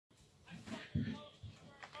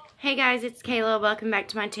Hey guys, it's Kayla. Welcome back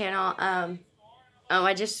to my channel.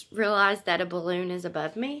 I just realized that a balloon is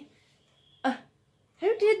above me.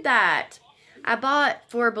 Who did that? I bought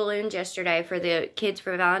 4 balloons yesterday for the kids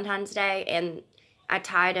for Valentine's Day, and I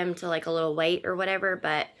tied them to like a little weight or whatever,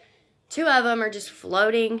 but 2 of them are just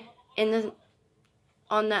floating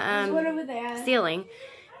on the ceiling.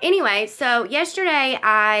 Anyway, so yesterday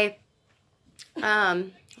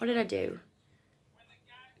what did I do?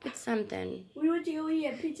 It's something. We went to go eat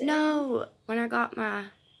at Pizza. No, when I got my...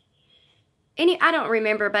 I don't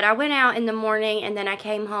remember, but I went out in the morning and then I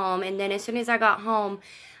came home. And then as soon as I got home,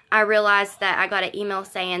 I realized that I got an email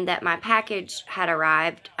saying that my package had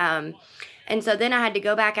arrived. And so then I had to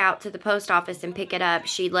go back out to the post office and pick it up.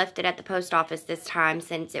 She left it at the post office this time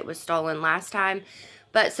since it was stolen last time.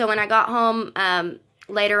 But so when I got home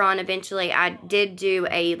later on, eventually, I did do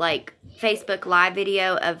a Facebook live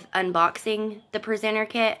video of unboxing the presenter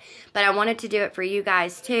kit, but I wanted to do it for you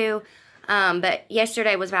guys too. But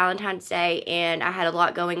yesterday was Valentine's Day and I had a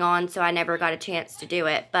lot going on, so I never got a chance to do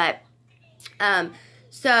it. But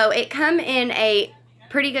so it come in a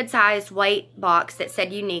pretty good sized white box that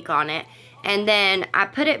said Younique on it, and then I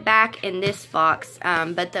put it back in this box,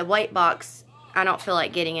 but the white box, I don't feel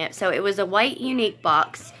like getting it. So it was a white Younique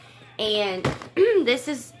box, and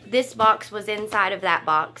this box was inside of that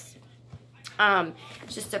box.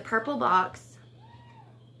 It's just a purple box,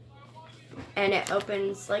 and it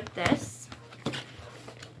opens like this.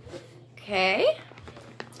 Okay,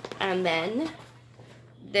 and then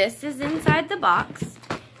this is inside the box.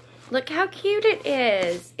 Look how cute it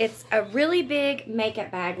is. It's a really big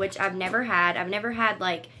makeup bag, which I've never had. I've never had,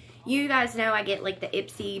 like, you guys know I get like the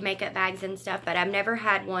Ipsy makeup bags and stuff, but I've never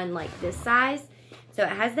had one like this size. So it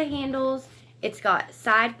has the handles. It's got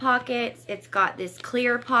side pockets. It's got this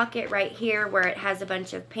clear pocket right here where it has a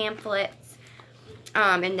bunch of pamphlets.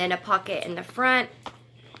 And then a pocket in the front.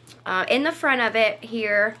 In the front of it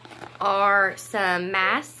here are some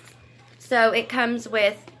masks. So it comes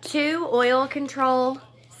with 2 oil control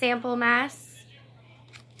sample masks.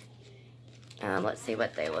 Let's see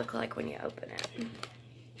what they look like when you open it.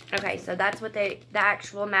 Okay, so that's what the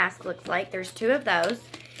actual mask looks like. There's 2 of those.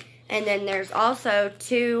 And then there's also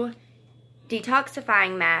 2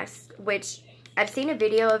 detoxifying masks, which I've seen a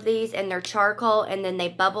video of these, and they're charcoal and then they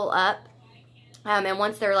bubble up, and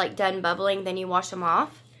once they're like done bubbling, then you wash them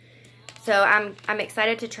off. So I'm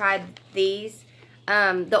excited to try these.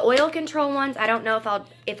 The oil control ones, I don't know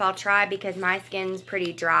if I'll try because my skin's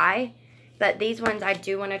pretty dry, but these ones I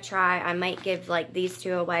do want to try. I might give like these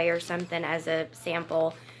 2 away or something as a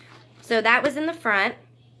sample. So that was in the front.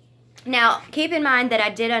 Now keep in mind that I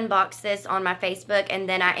did unbox this on my Facebook, and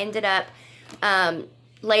then I ended up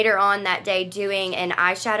later on that day doing an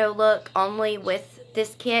eyeshadow look only with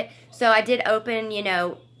this kit. So I did open, you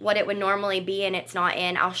know, what it would normally be, and it's not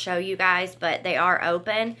in. I'll show you guys, but they are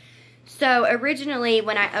open. So originally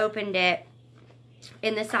when I opened it,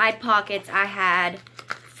 in the side pockets I had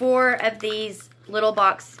 4 of these little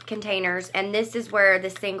box containers, and this is where the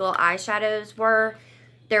single eyeshadows were.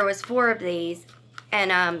 There was 4 of these,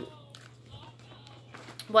 and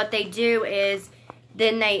what they do is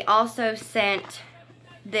then they also sent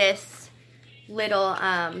this little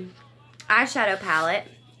eyeshadow palette,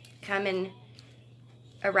 come in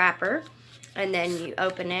a wrapper, and then you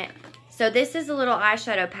open it. So this is a little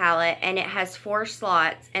eyeshadow palette, and it has 4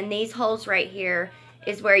 slots, and these holes right here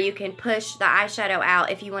is where you can push the eyeshadow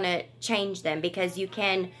out if you want to change them, because you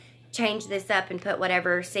can change this up and put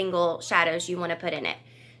whatever single shadows you want to put in it.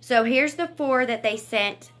 So here's the 4 that they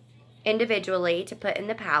sent individually to put in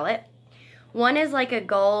the palette. One is like a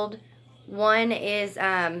gold, one is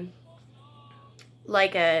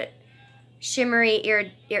like a shimmery,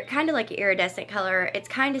 kind of like an iridescent color. It's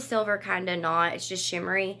kind of silver, kind of not. It's just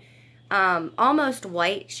shimmery, almost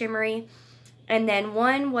white shimmery. And then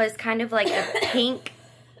one was kind of like a pink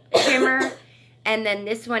shimmer, and then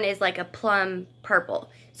this one is like a plum purple.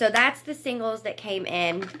 So that's the singles that came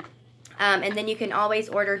in. And then you can always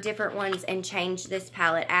order different ones and change this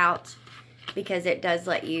palette out, because it does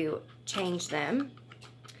let you change them.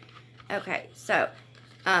 Okay, so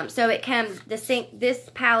it comes, this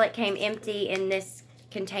palette came empty in this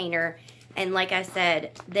container, and like I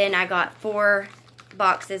said, then I got 4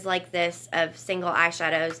 boxes like this of single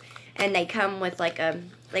eyeshadows, and they come with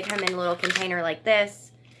they come in a little container like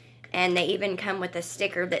this, and they even come with a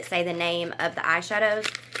sticker that say the name of the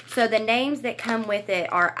eyeshadows. So the names that come with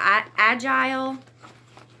it are Agile,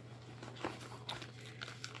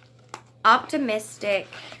 Optimistic,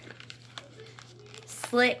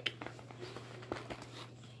 Slick,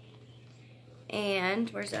 and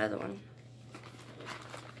where's the other one?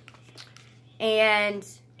 And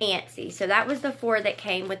Antsy. So that was the 4 that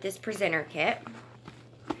came with this presenter kit.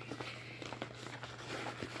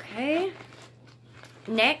 Okay.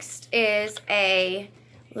 Next is a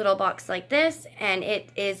little box like this, and it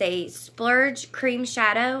is a Splurge cream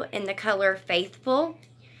shadow in the color Faithful.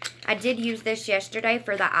 I did use this yesterday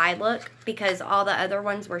for the eye look because all the other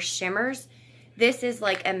ones were shimmers. This is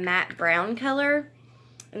like a matte brown color,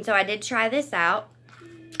 and so I did try this out.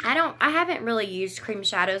 I haven't really used cream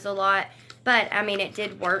shadows a lot, but I mean it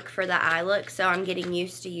did work for the eye look, so I'm getting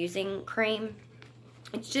used to using cream.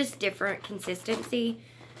 It's just different consistency.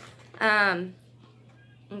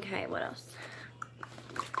 Okay, what else?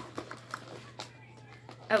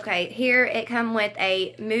 Okay, here it comes with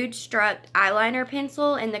a Mood Struck eyeliner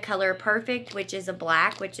pencil in the color Perfect, which is a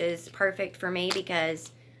black, which is perfect for me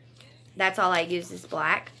because that's all I use is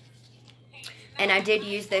black. And I did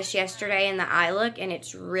use this yesterday in the eye look, and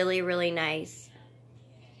it's really, really nice.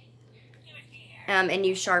 And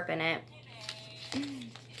you sharpen it.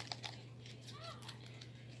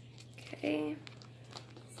 Okay.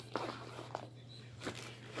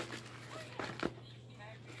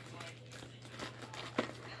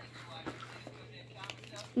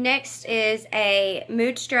 Next is a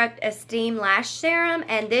Mood Struck Esteem Lash Serum,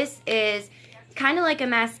 and this is kind of like a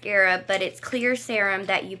mascara, but it's clear serum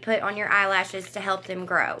that you put on your eyelashes to help them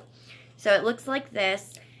grow. So it looks like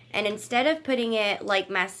this, and instead of putting it like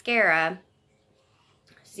mascara,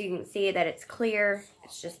 so you can see that it's clear,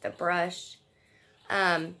 it's just a brush,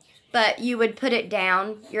 but you would put it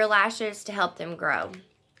down your lashes to help them grow.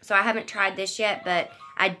 So I haven't tried this yet, but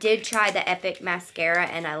I did try the Epic Mascara,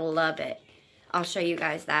 and I love it. I'll show you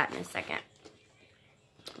guys that in a second.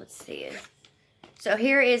 Let's see. So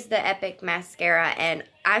here is the Epic Mascara, and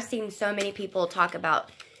I've seen so many people talk about,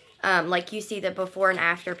 like you see the before and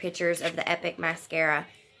after pictures of the Epic Mascara.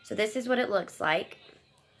 So this is what it looks like.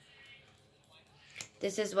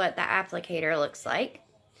 This is what the applicator looks like.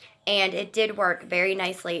 And it did work very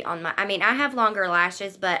nicely on my, I mean, I have longer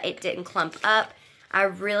lashes, but it didn't clump up. I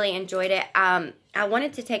really enjoyed it. I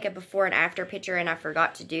wanted to take a before and after picture, and I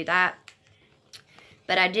forgot to do that.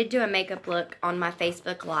 But I did do a makeup look on my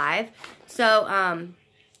Facebook Live. So, I'm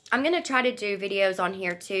going to try to do videos on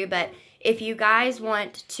here too. But if you guys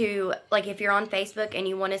want to, like if you're on Facebook and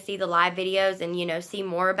you want to see the live videos and, you know, see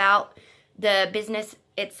more about the business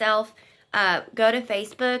itself, go to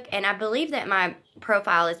Facebook. And I believe that my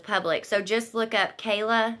profile is public. So just look up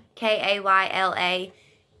Kayla, Kayla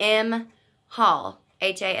M. Hall,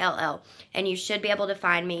 Hall. And you should be able to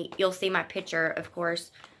find me. You'll see my picture, of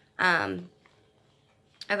course.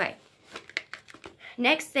 Okay,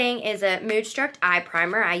 next thing is a Mood Struck Eye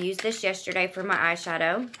Primer. I used this yesterday for my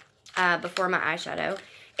eyeshadow, before my eyeshadow.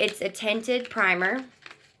 It's a tinted primer.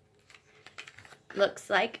 Looks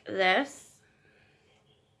like this.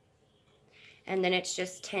 And then it's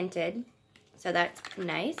just tinted, so that's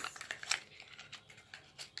nice.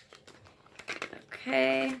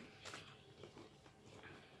 Okay.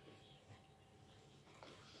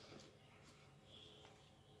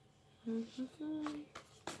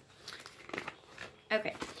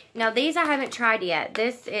 Okay, now these I haven't tried yet.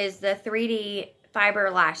 This is the 3D Fiber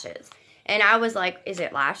Lashes. And I was like, is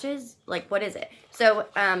it lashes? Like, what is it? So,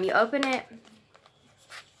 you open it,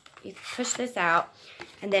 you push this out,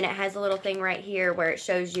 and then it has a little thing right here where it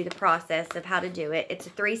shows you the process of how to do it. It's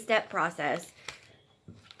a 3-step process.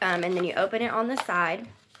 And then you open it on the side,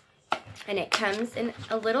 and it comes in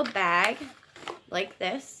a little bag like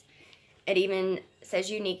this. It even says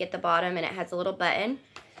Younique at the bottom, and it has a little button.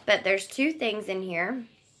 But there's 2 things in here.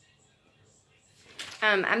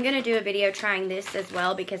 I'm going to do a video trying this as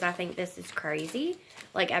well because I think this is crazy.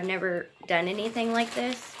 Like, I've never done anything like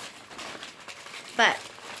this. But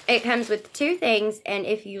it comes with 2 things, and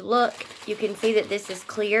if you look, you can see that this is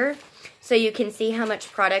clear. So you can see how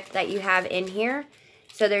much product that you have in here.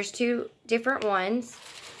 So there's 2 different ones.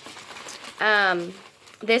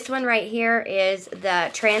 This one right here is the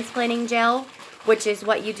transplanting gel, which is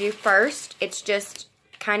what you do first. It's just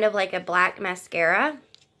kind of like a black mascara.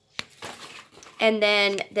 And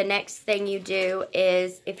then the next thing you do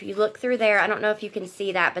is, if you look through there, I don't know if you can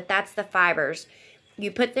see that, but that's the fibers.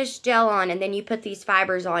 You put this gel on, and then you put these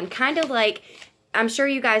fibers on. Kind of like, I'm sure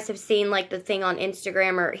you guys have seen like the thing on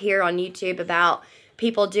Instagram or here on YouTube about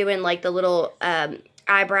people doing like the little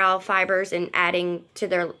eyebrow fibers and adding to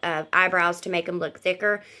their eyebrows to make them look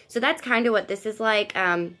thicker. So that's kind of what this is like.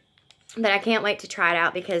 But I can't wait to try it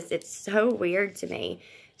out because it's so weird to me.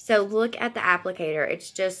 So look at the applicator.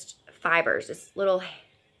 It's just fibers. It's little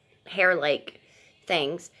hair-like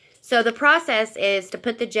things. So the process is to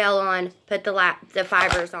put the gel on, put the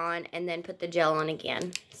fibers on, and then put the gel on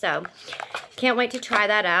again. So can't wait to try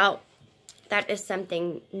that out. that is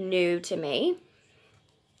something new to me.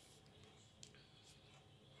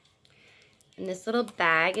 And this little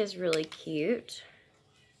bag is really cute.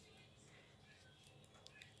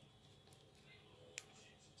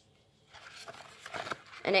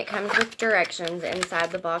 And it comes with directions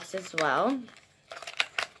inside the box as well.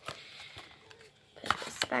 Put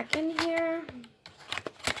this back in here.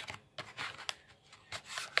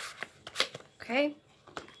 Okay.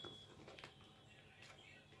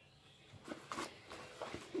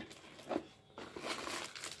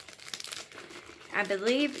 I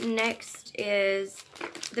believe next is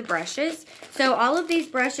the brushes. So all of these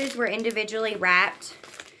brushes were individually wrapped.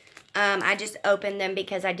 I just opened them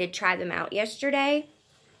because I did try them out yesterday.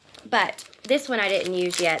 But this one I didn't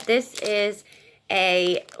use yet. This is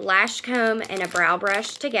a lash comb and a brow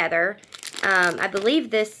brush together. I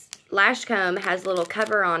believe this lash comb has a little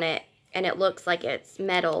cover on it and it looks like it's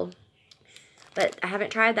metal. But I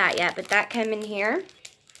haven't tried that yet. But that came in here.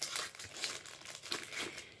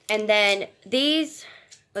 And then these,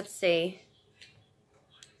 let's see.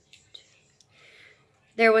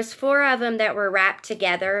 There was 4 of them that were wrapped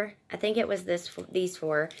together. I think it was these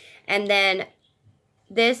 4. And then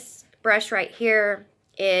this brush right here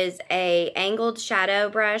is a angled shadow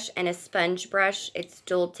brush and a sponge brush. It's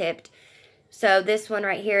dual tipped. So this one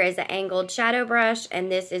right here is an angled shadow brush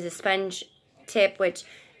and this is a sponge tip, which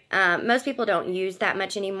most people don't use that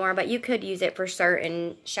much anymore, but you could use it for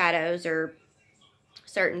certain shadows or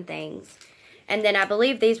certain things. And then I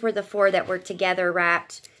believe these were the 4 that were together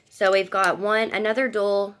wrapped. So we've got another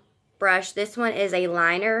dual brush. This one is a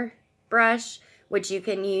liner brush, which you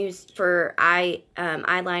can use for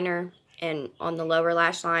eyeliner and on the lower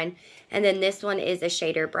lash line. And then this one is a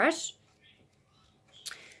shader brush.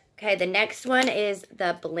 Okay, the next one is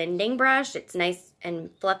the blending brush. It's nice and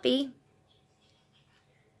fluffy.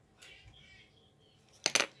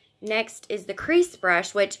 Next is the crease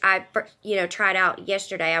brush, which I, tried out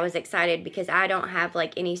yesterday. I was excited because I don't have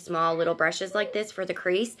like any small little brushes like this for the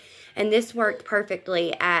crease. And this worked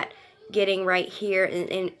perfectly at getting right here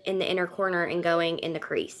in the inner corner and going in the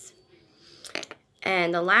crease.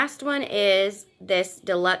 And the last one is this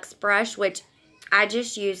deluxe brush, which I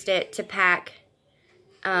just used it to pack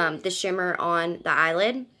the shimmer on the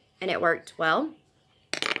eyelid, and it worked well.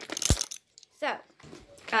 So,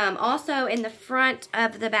 also in the front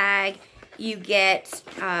of the bag, you get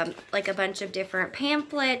like a bunch of different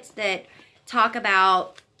pamphlets that talk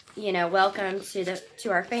about, welcome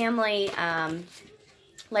to our family.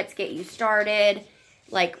 Let's get you started.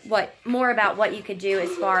 Like more about what you could do as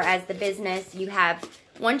far as the business. You have,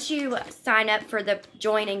 once you sign up for the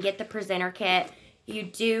join and get the presenter kit, you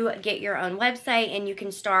do get your own website and you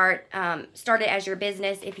can start it as your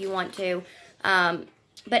business if you want to.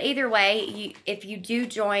 But either way, if you do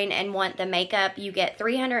join and want the makeup, you get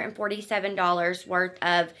 $347 worth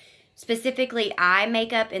of specifically eye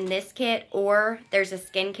makeup in this kit, or there's a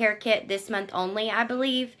skincare kit this month only, I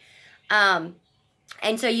believe.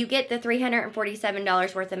 And so you get the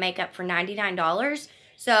 $347 worth of makeup for $99.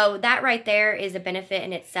 So that right there is a benefit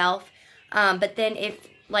in itself. But then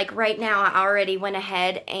like right now, I already went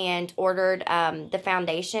ahead and ordered the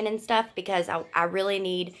foundation and stuff because I really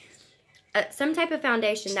need some type of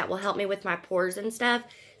foundation that will help me with my pores and stuff.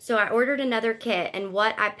 So I ordered another kit, and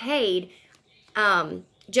what I paid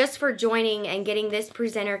just for joining and getting this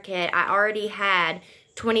presenter kit, I already had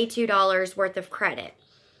 $22 worth of credit.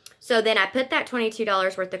 So then I put that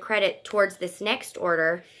 $22 worth of credit towards this next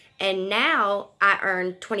order, and now I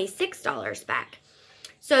earned $26 back.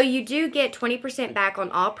 So you do get 20% back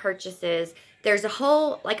on all purchases. There's a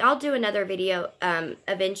whole, I'll do another video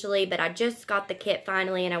eventually, but I just got the kit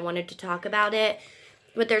finally and I wanted to talk about it.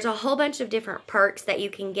 But there's a whole bunch of different perks that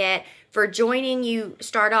you can get. For joining, you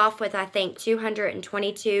start off with, I think,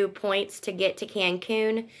 222 points to get to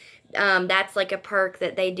Cancun. That's like a perk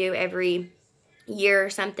that they do every year or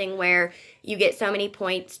something where you get so many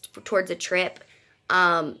points towards a trip.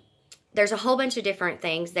 There's a whole bunch of different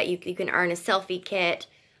things that you can earn, a selfie kit,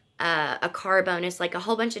 a car bonus, like a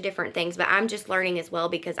whole bunch of different things. But I'm just learning as well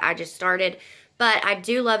because I just started. But I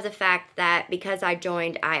do love the fact that because I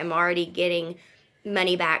joined, I am already getting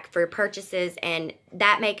money back for purchases, and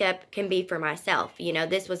that makeup can be for myself.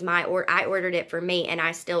 This was I ordered it for me, and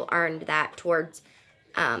I still earned that towards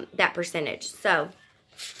that percentage. So,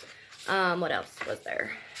 what else was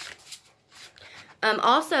there?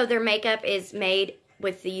 Also, their makeup is made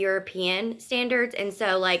with the European standards, and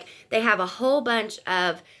so they have a whole bunch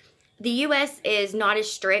of, the U.S. is not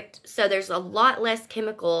as strict, so there's a lot less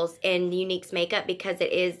chemicals in Younique's makeup because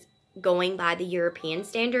it is going by the European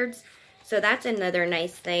standards. So that's another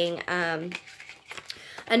nice thing.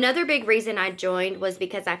 Another big reason I joined was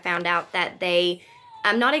because I found out that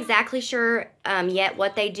I'm not exactly sure yet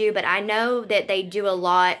what they do, but I know that they do a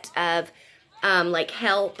lot of like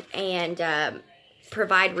help and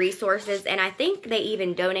provide resources, and I think they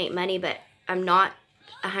even donate money, but I'm not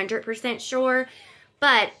 100% sure.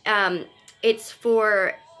 But it's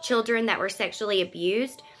for children that were sexually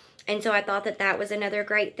abused, and so I thought that that was another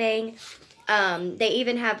great thing. They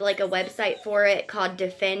even have like a website for it called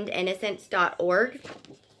defendinnocence.org.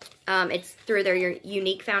 It's through their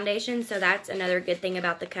Younique Foundation, so that's another good thing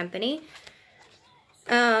about the company.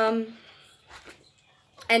 And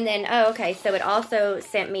then, okay, so it also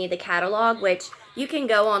sent me the catalog, which you can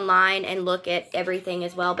go online and look at everything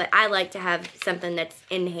as well, but I like to have something that's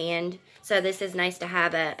in hand, so this is nice to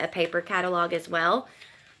have a paper catalog as well.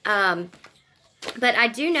 But I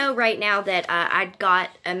do know right now that I got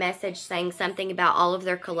a message saying something about all of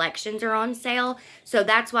their collections are on sale, so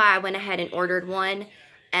that's why I went ahead and ordered one.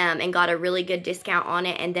 And got a really good discount on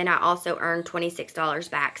it, and then I also earned $26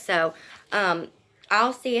 back. So,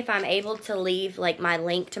 I'll see if I'm able to leave, like, my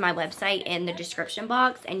link to my website in the description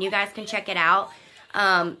box, and you guys can check it out.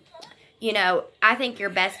 You know, I think your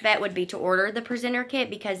best bet would be to order the presenter kit,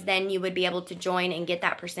 because then you would be able to join and get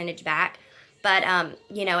that percentage back. But,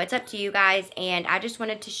 you know, it's up to you guys, and I just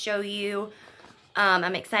wanted to show you,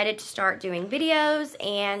 I'm excited to start doing videos,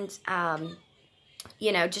 and,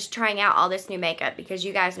 you know, just trying out all this new makeup, because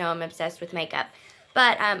you guys know I'm obsessed with makeup.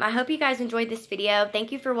 But I hope you guys enjoyed this video.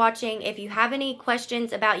 Thank you for watching. If you have any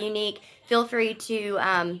questions about Younique, feel free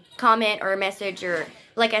to comment or message, or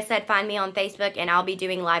like I said, find me on Facebook, and I'll be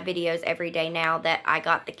doing live videos every day now that I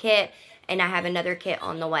got the kit, and I have another kit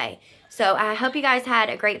on the way. So I hope you guys had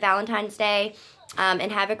a great Valentine's Day,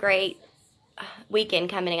 and have a great weekend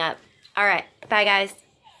coming up. All right, bye guys.